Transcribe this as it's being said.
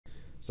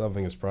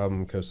Solving this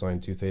problem,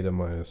 cosine 2 theta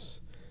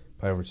minus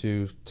pi over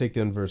 2. Take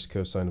the inverse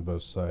cosine of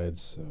both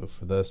sides. So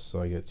for this,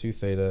 so I get 2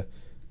 theta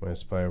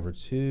minus pi over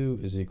 2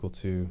 is equal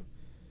to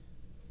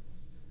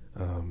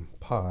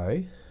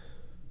pi.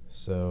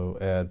 So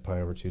add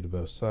pi over 2 to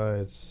both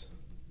sides.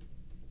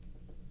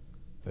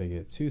 I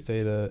get 2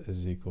 theta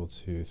is equal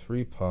to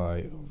 3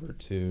 pi over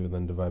 2,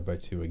 then divide by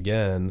 2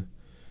 again.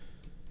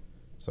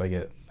 So I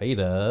get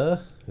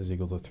theta is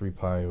equal to 3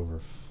 pi over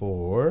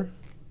 4.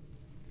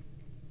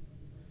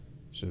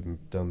 Should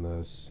have done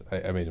this.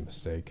 I made a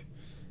mistake.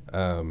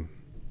 3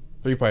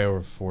 pi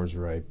over 4 is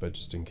right, but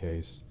just in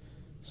case.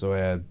 So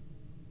add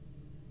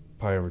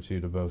pi over 2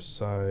 to both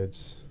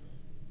sides.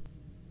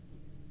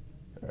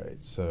 All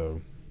right,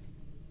 so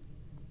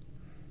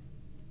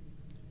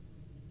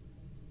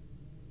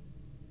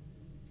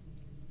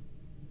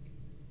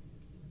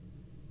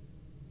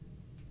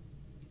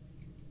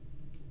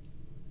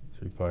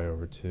pi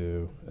over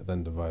 2, and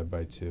then divide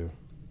by 2.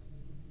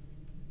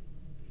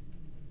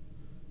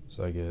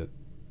 So I get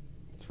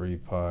 3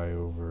 pi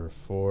over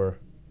 4.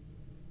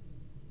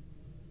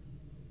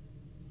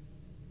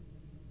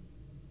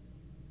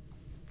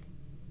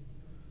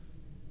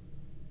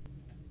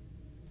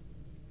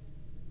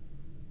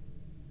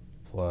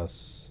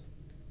 Plus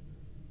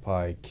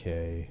pi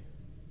k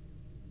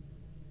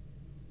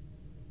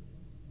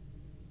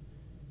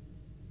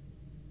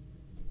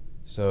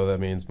so that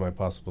means my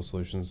possible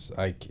solutions,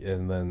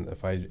 and then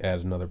if I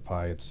add another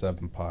pi, it's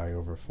 7 pi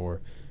over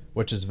 4,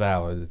 which is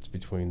valid. It's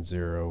between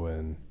 0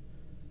 and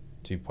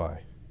 2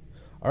 pi.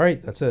 All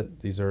right, that's it.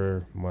 These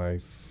are my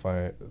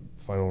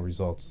final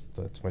results.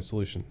 That's my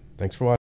solution. Thanks for watching.